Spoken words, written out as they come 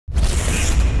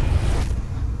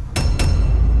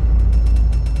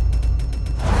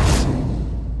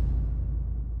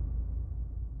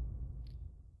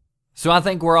So I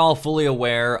think we're all fully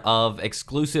aware of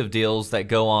exclusive deals that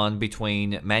go on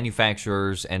between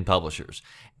manufacturers and publishers.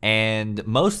 And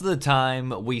most of the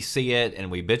time we see it and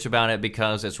we bitch about it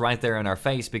because it's right there in our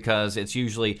face, because it's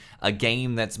usually a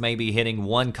game that's maybe hitting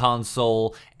one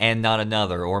console and not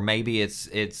another, or maybe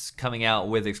it's coming out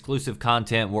with exclusive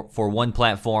content for one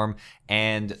platform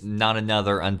and not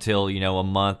another until, a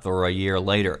month or a year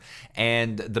later.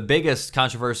 And the biggest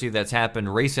controversy that's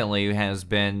happened recently has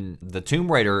been the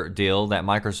Tomb Raider deal that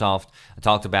Microsoft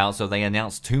talked about. So they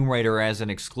announced Tomb Raider as an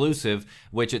exclusive,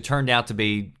 which it turned out to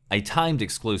be a timed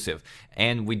exclusive,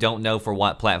 and we don't know for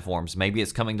what platforms. Maybe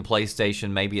it's coming to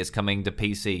PlayStation, maybe it's coming to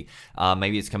PC,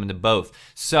 maybe it's coming to both.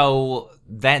 So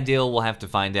that deal, we'll have to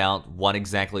find out what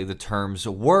exactly the terms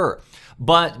were.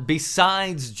 But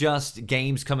besides just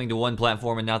games coming to one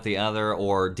platform and not the other,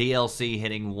 or DLC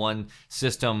hitting one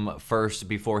system first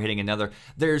before hitting another,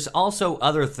 there's also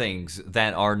other things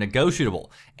that are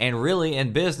negotiable. And really,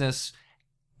 in business,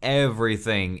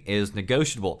 everything is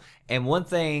negotiable. And one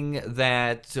thing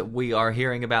that we are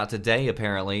hearing about today,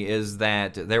 apparently, is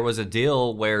that there was a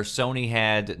deal where Sony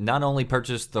had not only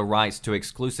purchased the rights to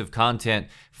exclusive content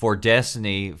for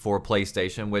Destiny for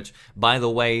PlayStation, which, by the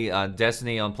way,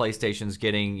 Destiny on PlayStation's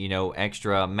getting,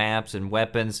 extra maps and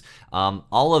weapons.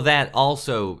 All of that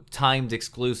also timed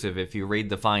exclusive if you read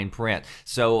the fine print.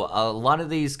 So a lot of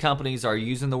these companies are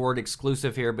using the word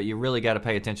exclusive here, but you really got to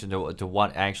pay attention to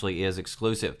what actually is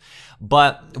exclusive.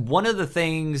 But one of the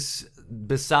things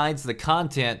besides the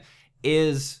content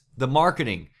is the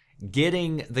marketing,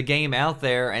 getting the game out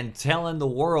there and telling the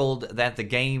world that the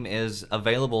game is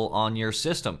available on your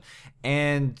system.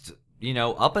 And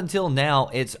up until now,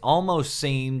 it's almost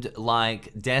seemed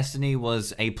like Destiny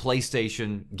was a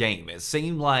PlayStation game. It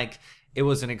seemed like it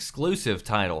was an exclusive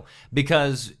title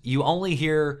because you only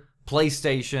hear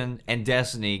PlayStation and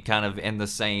Destiny kind of in the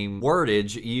same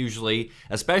wordage usually,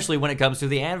 especially when it comes to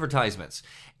the advertisements.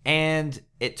 And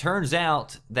it turns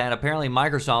out that apparently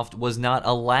Microsoft was not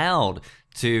allowed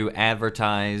to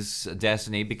advertise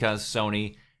Destiny because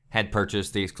Sony had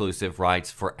purchased the exclusive rights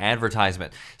for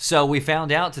advertisement. So we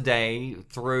found out today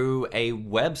through a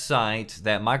website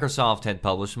that Microsoft had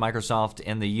published, Microsoft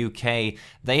in the UK,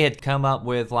 they had come up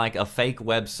with like a fake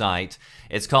website.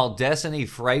 It's called Destiny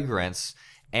Fragrance.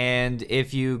 And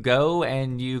if you go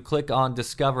and you click on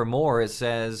Discover More, it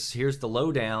says, here's the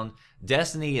lowdown.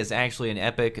 Destiny is actually an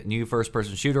epic new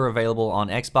first-person shooter available on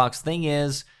Xbox. Thing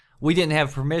is, we didn't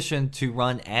have permission to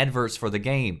run adverts for the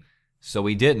game, so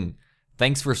we didn't.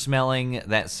 Thanks for smelling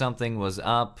that something was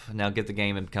up. Now get the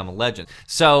game and become a legend.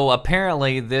 So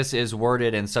apparently this is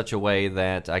worded in such a way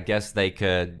that I guess they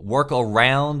could work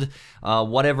around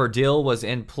whatever deal was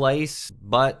in place.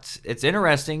 But it's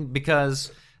interesting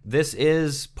because this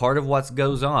is part of what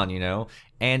goes on,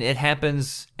 and it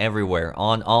happens everywhere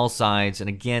on all sides. And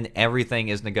again, everything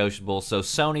is negotiable. So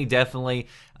Sony definitely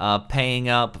paying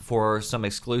up for some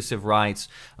exclusive rights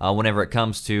whenever it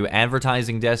comes to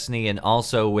advertising Destiny, and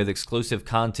also with exclusive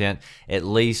content, at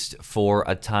least for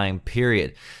a time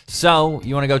period. So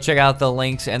you want to go check out the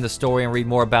links and the story and read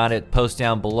more about it, post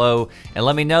down below and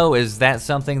let me know, is that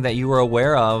something that you were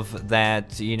aware of,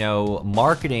 that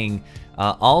marketing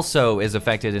also is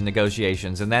affected in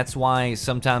negotiations? And that's why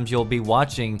sometimes you'll be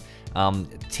watching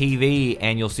TV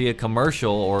and you'll see a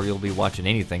commercial, or you'll be watching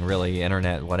anything really,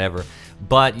 internet, whatever,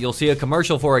 but you'll see a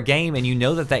commercial for a game and you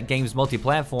know that that game's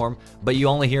multi-platform, but you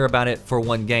only hear about it for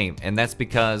one game. And that's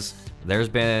because there's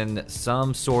been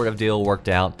some sort of deal worked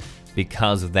out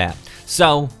because of that.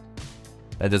 So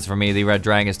that is for me, the Red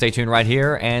Dragon. Stay tuned right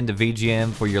here and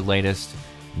VGM for your latest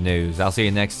news. I'll see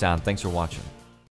you next time. Thanks for watching.